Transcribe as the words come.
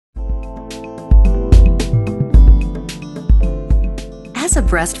As a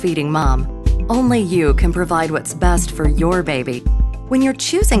breastfeeding mom, only you can provide what's best for your baby. When you're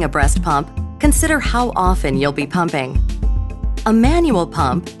choosing a breast pump, consider how often you'll be pumping. A manual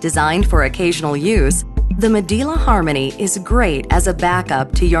pump designed for occasional use, the Medela Harmony is great as a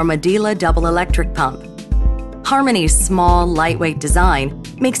backup to your Medela double electric pump. Harmony's small, lightweight design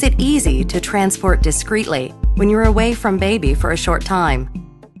makes it easy to transport discreetly when you're away from baby for a short time.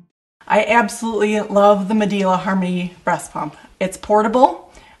 I absolutely love the Medela Harmony breast pump. It's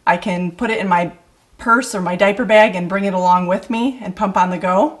portable. I can put it in my purse or my diaper bag and bring it along with me and pump on the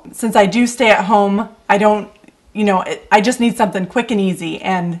go. Since I do stay at home, I just need something quick and easy,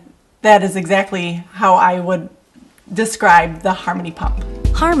 and that is exactly how I would describe the Harmony pump.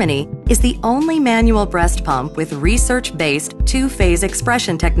 Harmony is the only manual breast pump with research-based two-phase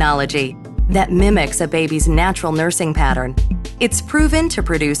expression technology that mimics a baby's natural nursing pattern. It's proven to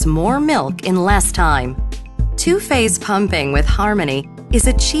produce more milk in less time. Two-phase pumping with Harmony is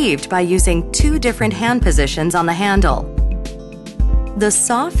achieved by using two different hand positions on the handle. The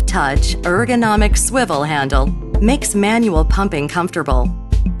soft-touch, ergonomic swivel handle makes manual pumping comfortable.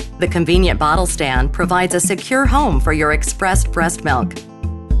 The convenient bottle stand provides a secure home for your expressed breast milk.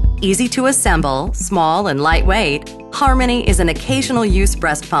 Easy to assemble, small and lightweight, Harmony is an occasional use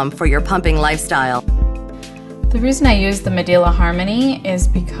breast pump for your pumping lifestyle. The reason I use the Medela Harmony is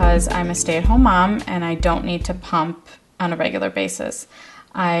because I'm a stay-at-home mom and I don't need to pump on a regular basis.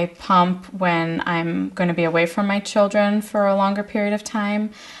 I pump when I'm going to be away from my children for a longer period of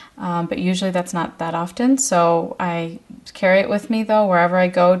time, but usually that's not that often, so I carry it with me though wherever I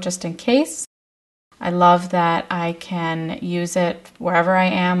go just in case. I love that I can use it wherever I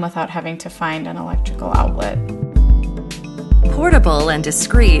am without having to find an electrical outlet. Portable and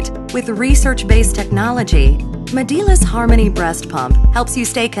discreet, with research-based technology, Medela's Harmony breast pump helps you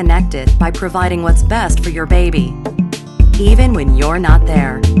stay connected by providing what's best for your baby, even when you're not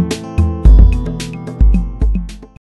there.